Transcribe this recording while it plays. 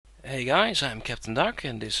Hey guys, I'm Captain Duck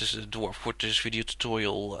and this is the Dwarf Fortress video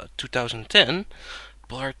tutorial 2010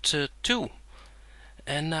 part 2.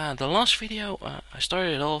 And the last video I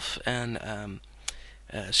started it off and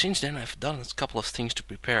since then I've done a couple of things to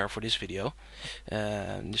prepare for this video.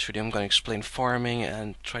 In this video I'm going to explain farming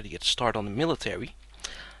and try to get started on the military.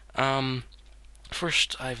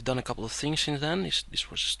 First I've done a couple of things since then. This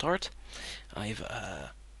was the start. I've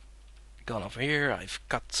gone over here, I've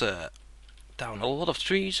cut down a lot of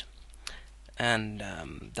trees. And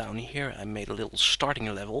down here I made a little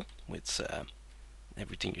starting level with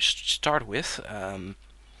everything you start with.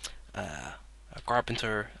 A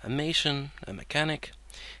carpenter, a mason, a mechanic.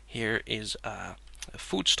 Here is a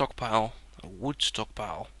food stockpile, a wood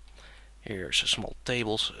stockpile. Here's a small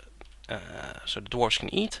tables so the dwarves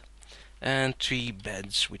can eat. And 3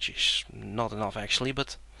 beds, which is not enough actually,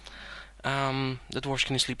 but the dwarves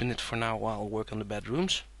can sleep in it for now while I work on the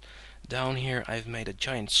bedrooms. Down here I've made a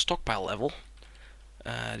giant stockpile level.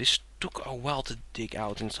 This took a while to dig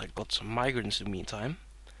out since I got some migrants in the meantime.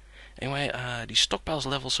 Anyway, these stockpiles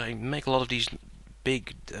levels, I make a lot of these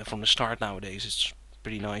big from the start nowadays. It's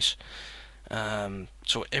pretty nice.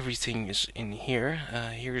 So everything is in here.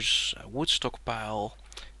 Here's a wood stockpile.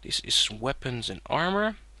 This is weapons and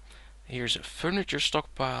armor. Here's a furniture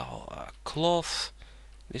stockpile, cloth.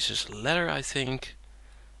 This is leather, I think.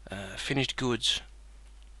 Finished goods,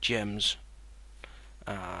 gems.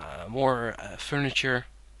 More furniture.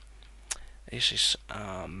 This is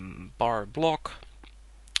bar block.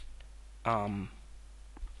 Need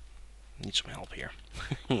some help here.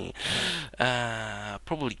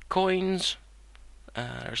 Probably coins.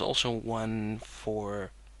 There's also one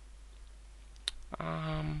for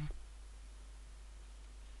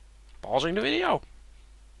pausing the video.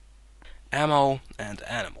 Ammo and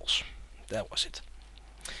animals. That was it.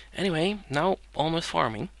 Anyway, now on with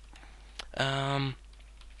farming.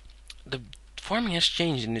 The farming has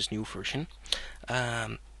changed in this new version.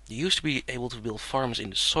 You used to be able to build farms in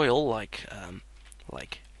the soil, like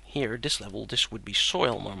here, this level. This would be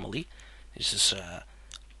soil normally. This is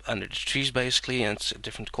under the trees basically, and it's a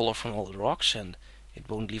different color from all the rocks, and it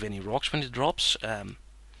won't leave any rocks when it drops.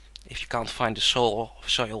 If you can't find the soil,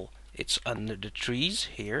 it's under the trees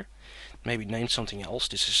here. Maybe name something else.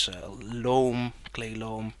 This is loam, clay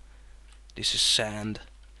loam. This is sand,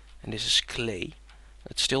 and this is clay.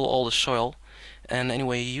 It's still all the soil. And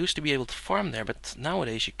anyway, you used to be able to farm there, but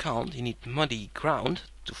nowadays you can't. You need muddy ground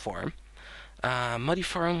to farm. Muddy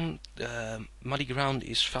ground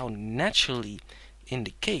is found naturally in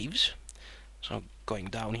the caves. So going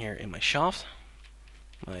down here in my shaft,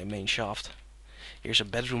 my main shaft. Here's a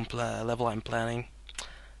bedroom level I'm planning.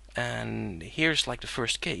 And here's like the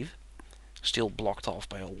first cave, still blocked off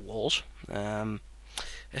by all walls.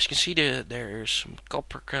 As you can see, there's some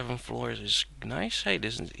copper cavern floors. Is nice. Hey,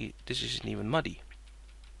 this isn't even muddy.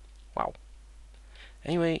 Wow.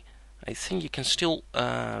 Anyway, I think you can still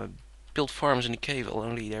build farms in the cave.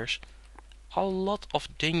 Only there's a lot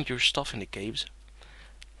of dangerous stuff in the caves.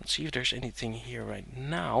 Let's see if there's anything here right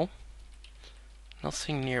now.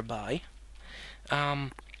 Nothing nearby.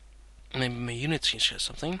 Maybe my unit says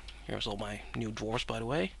something. Here's all my new dwarves, by the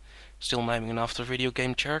way. Still naming after video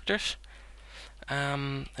game characters.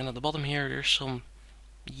 And at the bottom here, there's some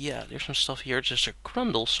stuff here. There's a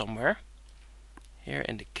crundle somewhere here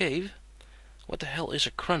in the cave. What the hell is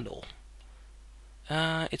a crundle?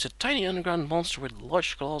 It's a tiny underground monster with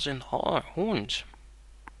large claws and horns.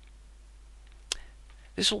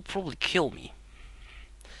 This will probably kill me.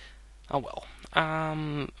 Oh well.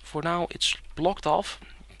 For now, it's blocked off,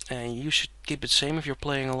 and you should keep it same if you're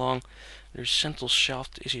playing along. There's central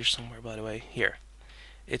shaft is here somewhere, by the way. Here.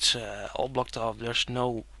 It's all blocked off. There's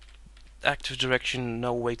no active direction,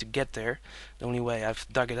 no way to get there. The only way I've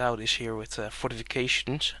dug it out is here with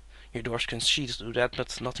fortifications. Your doors can see to do that,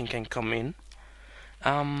 but nothing can come in.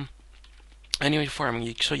 Anyway,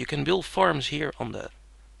 farming. So you can build farms here on the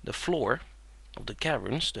floor of the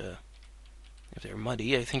caverns. If they're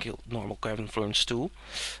muddy, I think normal cavern floors too.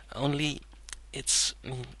 Only it's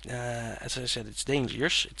as I said, it's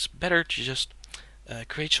dangerous. It's better to just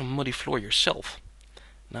create some muddy floor yourself.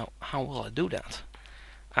 Now, how will I do that?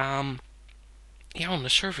 Here on the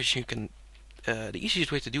surface, you can. The easiest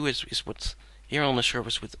way to do it is with here on the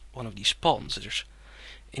surface with one of these ponds.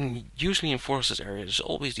 Usually in forested areas, there's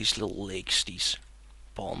always these little lakes, these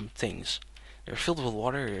pond things. They're filled with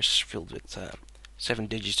water. They're filled with 7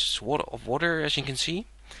 digits of water, as you can see.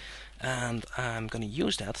 And I'm gonna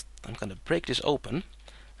use that. I'm gonna break this open.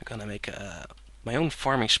 I'm gonna make my own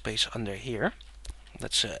farming space under here.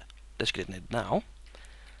 Let's get in it now.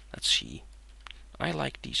 Let's see. I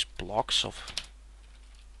like these blocks of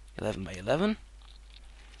 11 by 11.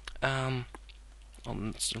 On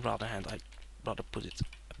the other hand, I'd rather put it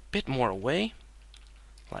a bit more away,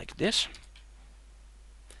 like this.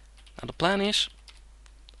 Now the plan is,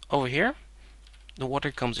 over here, the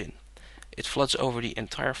water comes in. It floods over the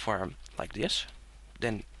entire farm like this.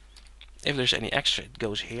 Then, if there's any extra, it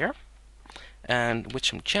goes here. And with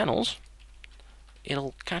some channels,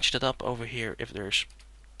 it'll catch that up over here if there's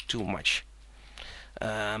too much.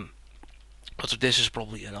 But this is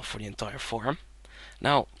probably enough for the entire farm.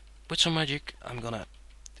 Now, with some magic, I'm gonna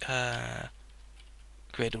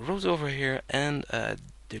create a route over here and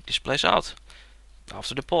dig this place out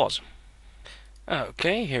after the pause.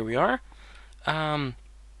 Okay, here we are.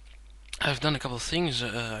 I've done a couple of things.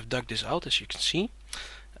 I've dug this out, as you can see.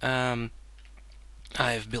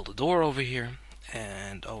 I've built a door over here,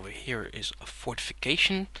 and over here is a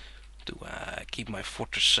fortification to keep my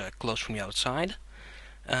fortress closed from the outside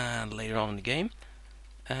later on in the game.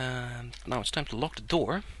 Now it's time to lock the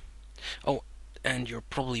door. Oh, and you're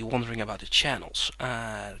probably wondering about the channels.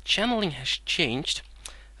 Channeling has changed.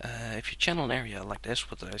 If you channel an area like this,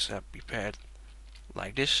 what I have prepared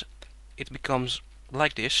like this, it becomes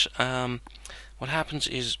like this. What happens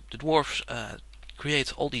is the dwarves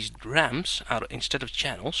create all these ramps out instead of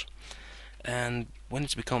channels, and when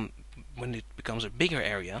it becomes a bigger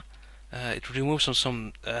area, it removes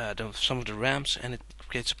some of the ramps and it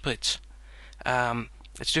creates a pit.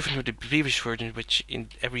 It's different with the previous version, which in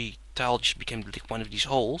every tile just became like one of these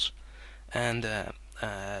holes. And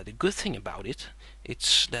the good thing about it,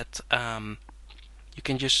 it's that you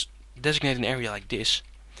can just designate an area like this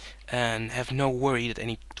and have no worry that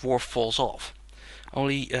any dwarf falls off.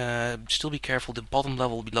 Only still be careful, the bottom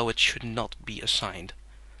level below it should not be assigned.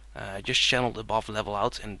 Just channel the above level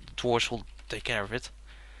out and the dwarves will take care of it.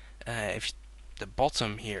 If the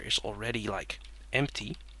bottom here is already like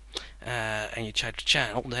empty and you try to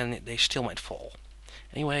channel, then they still might fall.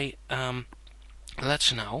 Anyway,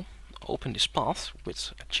 let's now open this path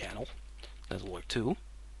with a channel. That'll work too.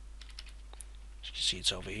 As you can see,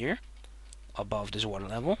 it's over here above this water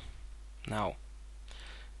level. Now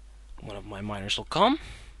one of my miners will come.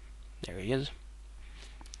 There he is.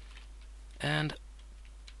 And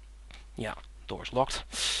yeah, door's locked.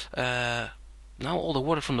 Now all the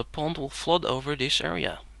water from the pond will flood over this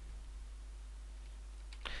area.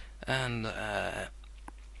 And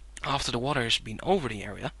after the water has been over the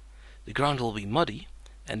area, the ground will be muddy,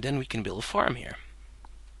 and then we can build a farm here.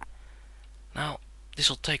 Now, this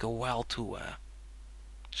will take a while to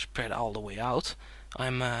spread all the way out.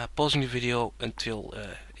 I'm pausing the video until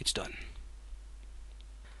it's done.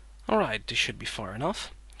 Alright, this should be far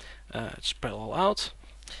enough. It's spread all out,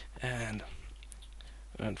 and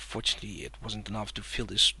unfortunately it wasn't enough to fill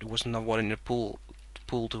this. There wasn't enough water in the pool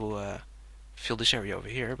to fill this area over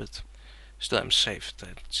here, but still I'm safe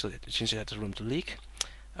since it had the room to leak.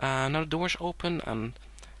 Now the door's open, and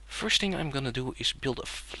first thing I'm gonna do is build a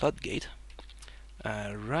floodgate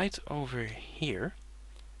right over here.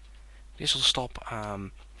 This will stop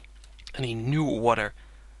any new water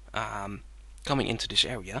coming into this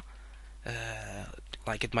area.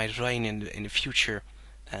 Like it might rain in the future,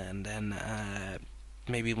 and then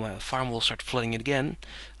maybe my farm will start flooding it again.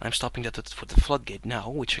 I'm stopping that with the floodgate now,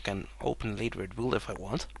 which I can open later at will if I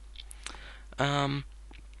want.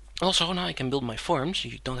 Also, now I can build my farms.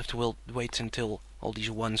 You don't have to wait until all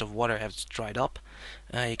these ones of water have dried up.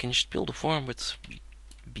 You can just build a farm with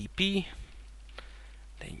BP.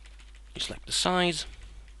 Then you select the size.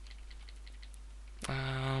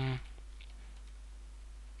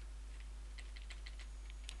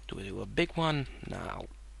 Do we do a big one? Now,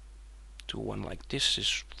 do one like this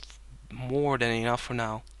is more than enough for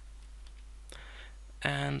now.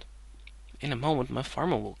 And in a moment my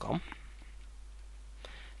farmer will come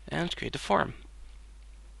and create a farm.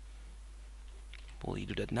 Will he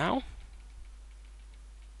do that now?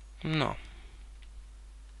 No.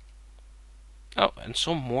 Oh, and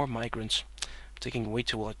some more migrants. Taking way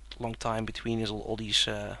too long time between all these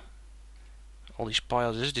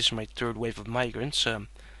piles. This is my third wave of migrants.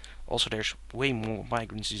 Also, there's way more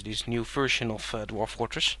migrants in this new version of Dwarf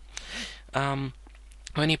Fortress.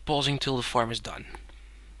 Only pausing till the farm is done.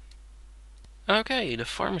 Okay, the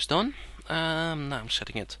farm is done. Now I'm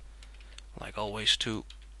setting it, like always, to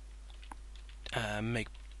make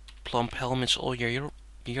plump helmets all year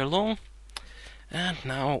long. And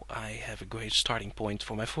now I have a great starting point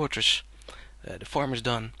for my fortress. The farm is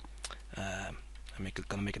done. I'm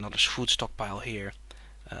gonna make another food stockpile here.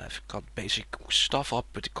 I've got basic stuff up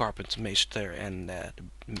with the carpenter and the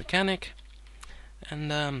mechanic,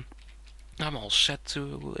 and I'm all set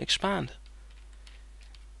to expand.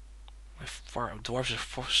 My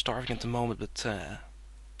dwarves are starving at the moment, but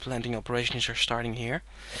planting operations are starting here.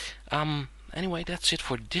 Anyway, that's it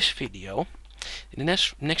for this video. In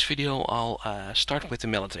the next video, I'll start with the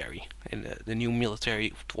military, in the new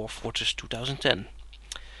military Dwarf Fortress 2010.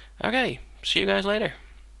 Okay, see you guys later.